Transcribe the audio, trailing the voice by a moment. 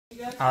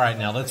All right,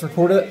 now let's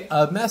record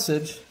a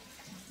message.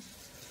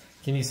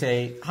 Can you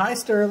say, hi,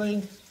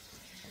 Sterling?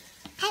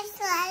 Hi,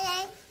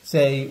 Sterling.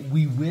 Say,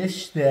 we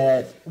wish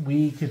that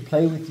we could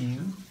play with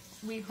you.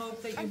 We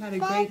hope that you had a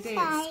great day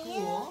at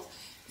school.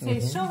 Say,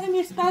 show him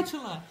your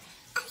spatula.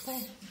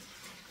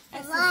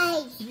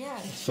 Rice. Yeah,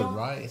 The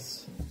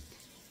rice.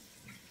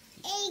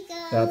 There you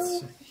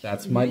go.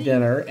 That's my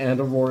dinner and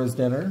Aurora's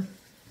dinner.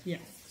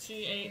 Yes,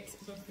 she ate.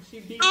 She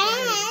beat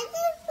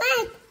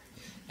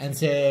And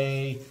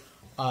say,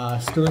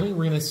 Sterling,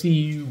 we're going to see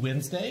you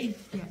Wednesday.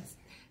 Yes.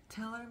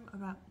 Tell her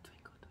about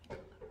Twinkle,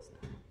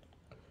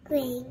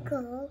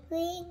 Twinkle,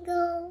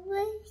 Twinkle, twinkle,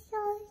 little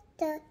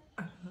star.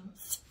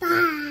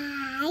 Spiral.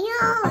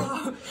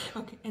 Oh,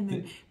 okay, and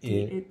then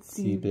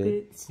Itsy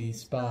bitsy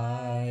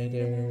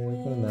spider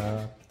went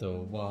up the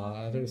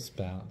water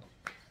spout.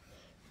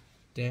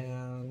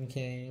 Down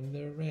came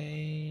the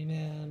rain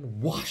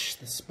and washed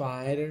the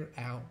spider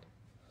out.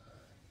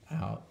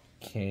 Out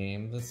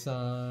came the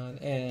sun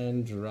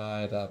and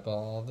dried up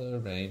all the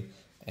rain.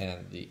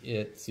 And the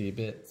itsy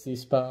bitsy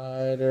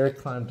spider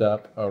climbed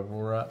up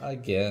Aurora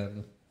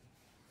again.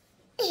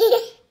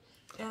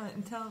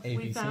 Until ABCs?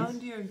 we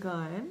found your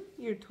gun,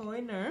 your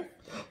toy Nerf,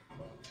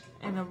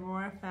 and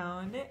Aurora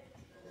found it,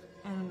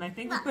 and I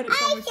think we put it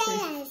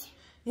somewhere safe.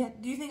 Yeah.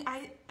 Do you think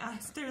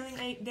Sterling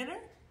ate dinner?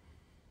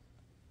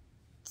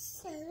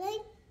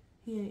 Sterling?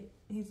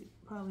 He's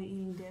probably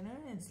eating dinner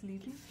and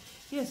sleeping.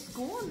 He has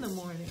school in the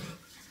morning.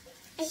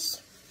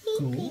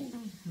 Sleeping.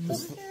 Cool.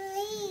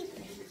 Sleep.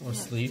 Or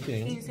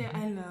sleeping. Can you say,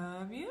 I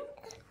love you?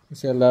 You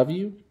say, I love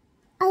you?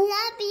 I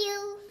love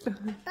you.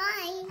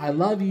 Bye. I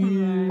love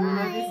you.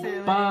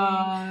 Bye.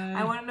 Bye.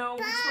 I want to know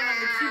which one of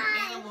the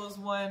cute animals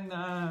won.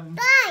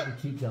 Bye. The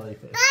cute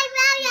jellyfish. Bye,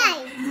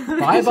 bye, bye.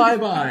 Bye, bye,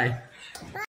 bye.